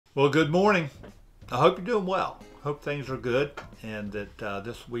Well, good morning. I hope you're doing well. Hope things are good and that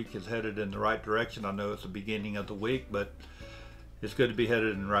this week is headed in the right direction. I know it's the beginning of the week, but it's good to be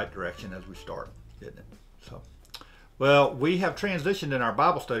headed in the right direction as we start, isn't it? So, well, we have transitioned in our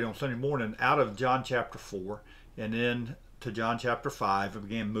Bible study on Sunday morning out of John chapter 4 and in to John chapter 5. We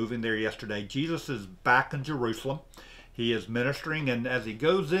began moving there yesterday. Jesus is back in Jerusalem. He is ministering, and as he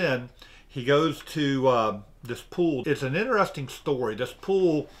goes in, he goes to this pool. It's an interesting story. This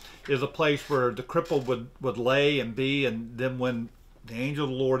pool is a place where the crippled would lay and be, and then when the angel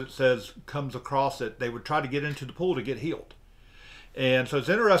of the Lord, it says, comes across it, they would try to get into the pool to get healed. And so it's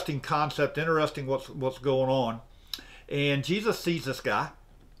an interesting concept, interesting what's going on. And Jesus sees this guy,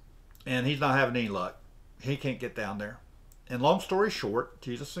 and he's not having any luck. He can't get down there. And long story short,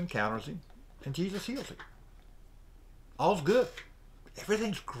 Jesus encounters him, and Jesus heals him. All's good.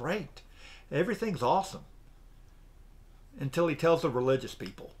 Everything's great. Everything's awesome. Until he tells the religious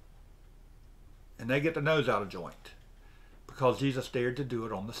people. And they get their nose out of joint. Because Jesus dared to do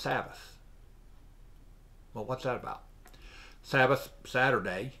it on the Sabbath. Well, what's that about? Sabbath,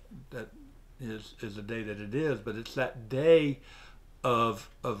 Saturday, that is the day that it is, but it's that day of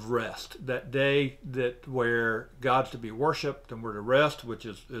rest. That day that where God's to be worshipped and we're to rest, which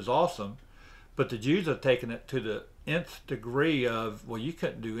is awesome. But the Jews have taken it to the nth degree of, well, you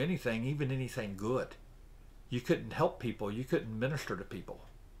couldn't do anything, even anything good. You couldn't help people. You couldn't minister to people.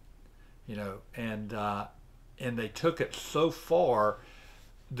 And they took it so far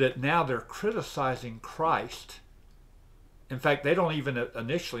that now they're criticizing Christ. In fact, they don't even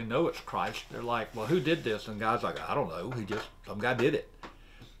initially know it's Christ. They're like, well, who did this? And God's like, I don't know. Some guy did it.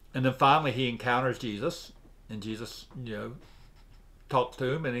 And then finally he encounters Jesus, and Jesus, talks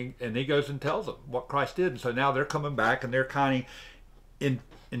to him, and he goes and tells them what Christ did. And so now they're coming back, and they're kind of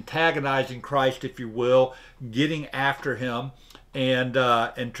antagonizing Christ, if you will, getting after him, and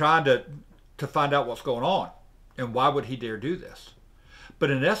trying to find out what's going on and why would he dare do this. But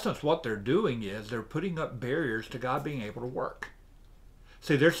in essence, what they're doing is they're putting up barriers to God being able to work.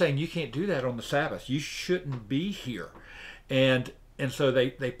 See, they're saying you can't do that on the Sabbath. You shouldn't be here, and so they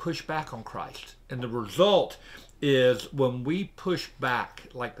push back on Christ, and the result is when we push back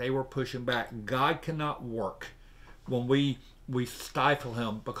like they were pushing back, God cannot work when we stifle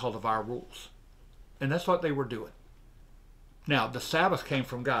him because of our rules. And that's what they were doing. Now, the Sabbath came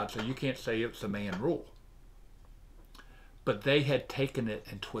from God, so you can't say it's a man rule. But they had taken it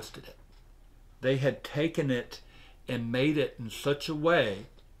and twisted it. They had taken it and made it in such a way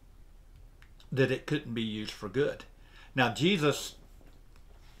that it couldn't be used for good. Now, Jesus,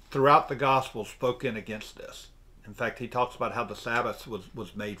 throughout the Gospel, spoke in against this. In fact, he talks about how the Sabbath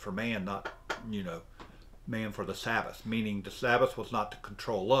was made for man, not, man for the Sabbath. Meaning the Sabbath was not to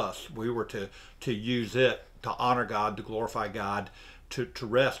control us. We were to use it to honor God, to glorify God, to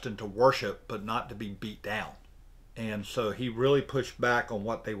rest and to worship, but not to be beat down. And so he really pushed back on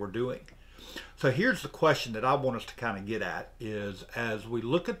what they were doing. So here's the question that I want us to kind of get at is, as we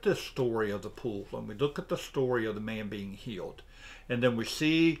look at this story of the pool, when we look at the story of the man being healed, and then we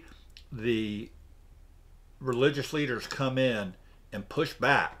see the religious leaders come in and push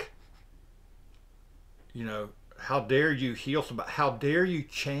back. How dare you heal somebody? How dare you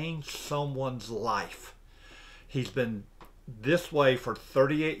change someone's life? He's been this way for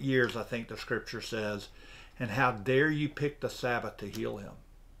 38 years, I think the scripture says, and how dare you pick the Sabbath to heal him?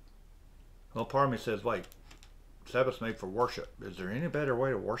 Well, part of me says, wait, Sabbath's made for worship. Is there any better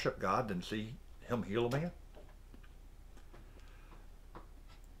way to worship God than see him heal a man?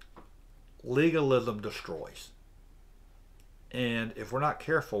 Legalism destroys. And if we're not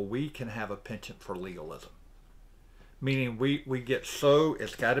careful, we can have a penchant for legalism. Meaning we get so,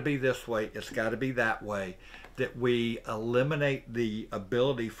 it's got to be this way, it's got to be that way, that we eliminate the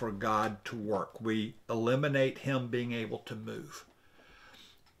ability for God to work. We eliminate him being able to move.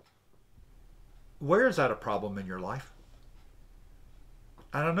 Where is that a problem in your life?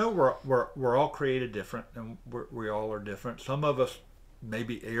 I don't know, we're all created different, and we all are different. Some of us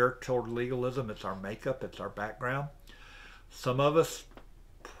maybe err toward legalism. It's our makeup, it's our background. Some of us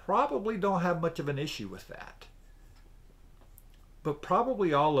probably don't have much of an issue with that. But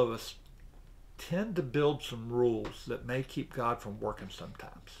probably all of us tend to build some rules that may keep God from working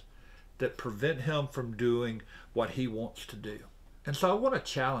sometimes, that prevent him from doing what he wants to do. And so I want to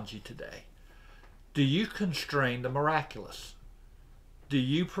challenge you today. Do you constrain the miraculous? Do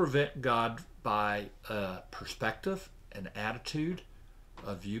you prevent God by a perspective, an attitude,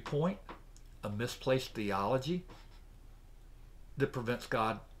 a viewpoint, a misplaced theology that prevents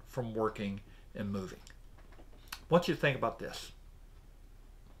God from working and moving? I want you to think about this.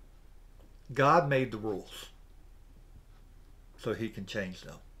 God made the rules so he can change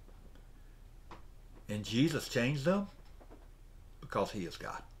them. And Jesus changed them because he is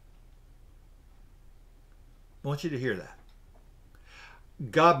God. I want you to hear that.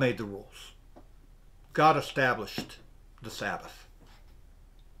 God made the rules. God established the Sabbath.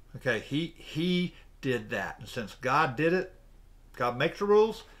 Okay, he did that. And since God did it, God makes the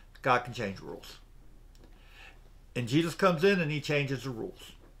rules, God can change the rules. And Jesus comes in and he changes the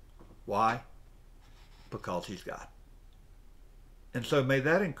rules. Why? Because he's God. And so may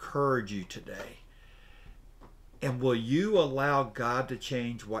that encourage you today. And will you allow God to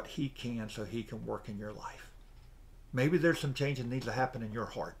change what he can so he can work in your life? Maybe there's some change that needs to happen in your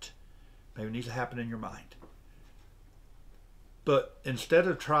heart. Maybe it needs to happen in your mind. But instead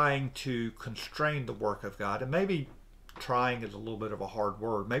of trying to constrain the work of God, and maybe trying is a little bit of a hard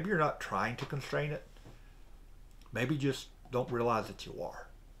word. Maybe you're not trying to constrain it. Maybe just don't realize that you are.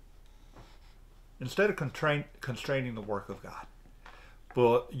 Instead of constraining the work of God,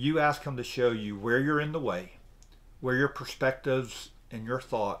 but you ask him to show you where you're in the way, where your perspectives and your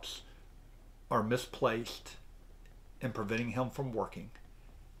thoughts are misplaced and preventing him from working,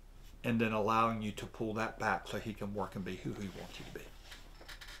 and then allowing you to pull that back so he can work and be who he wants you to be.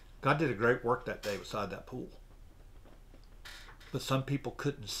 God did a great work that day beside that pool. But some people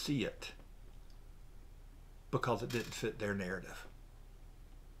couldn't see it because it didn't fit their narrative.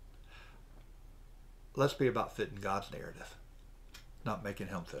 Let's be about fitting God's narrative, not making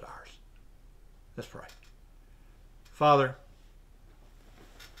him fit ours. Let's pray. Father,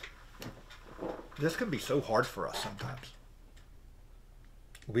 this can be so hard for us sometimes.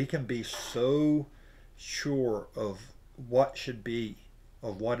 We can be so sure of what should be,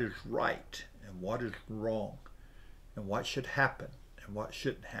 of what is right and what is wrong, and what should happen and what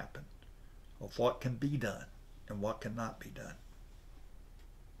shouldn't happen, of what can be done and what cannot be done,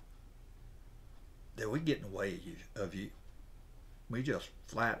 that we get in the way of you. We just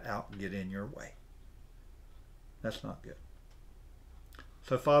flat out get in your way. That's not good.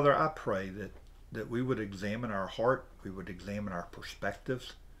 So Father, I pray that we would examine our heart, we would examine our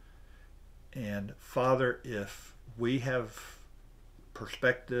perspectives. And Father, if we have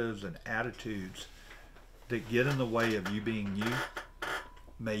perspectives and attitudes that get in the way of you being you,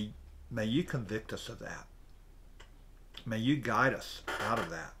 may you convict us of that. May you guide us out of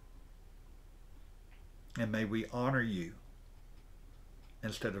that. And may we honor you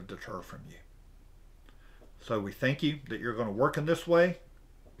instead of deter from you. So we thank you that you're going to work in this way.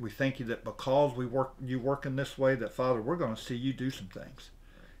 We thank you that because you work in this way, that Father, we're going to see you do some things.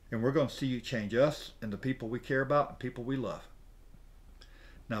 And we're going to see you change us and the people we care about and people we love.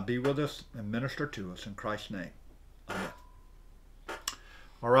 Now be with us and minister to us in Christ's name. Amen.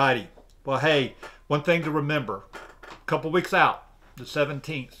 All righty. Well, hey, one thing to remember. A couple weeks out, the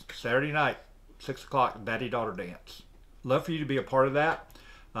 17th, Saturday night, 6 o'clock, daddy-daughter dance. Love for you to be a part of that.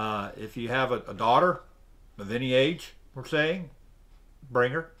 If you have a daughter of any age, we're saying,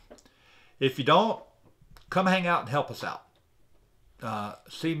 bring her. If you don't, come hang out and help us out.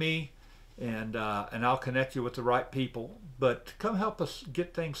 See me, and I'll connect you with the right people. But come help us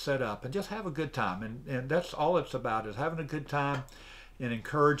get things set up and just have a good time. And that's all it's about, is having a good time and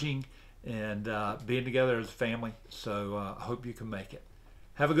encouraging and being together as a family. So I hope you can make it.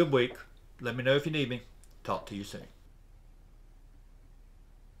 Have a good week. Let me know if you need me. Talk to you soon.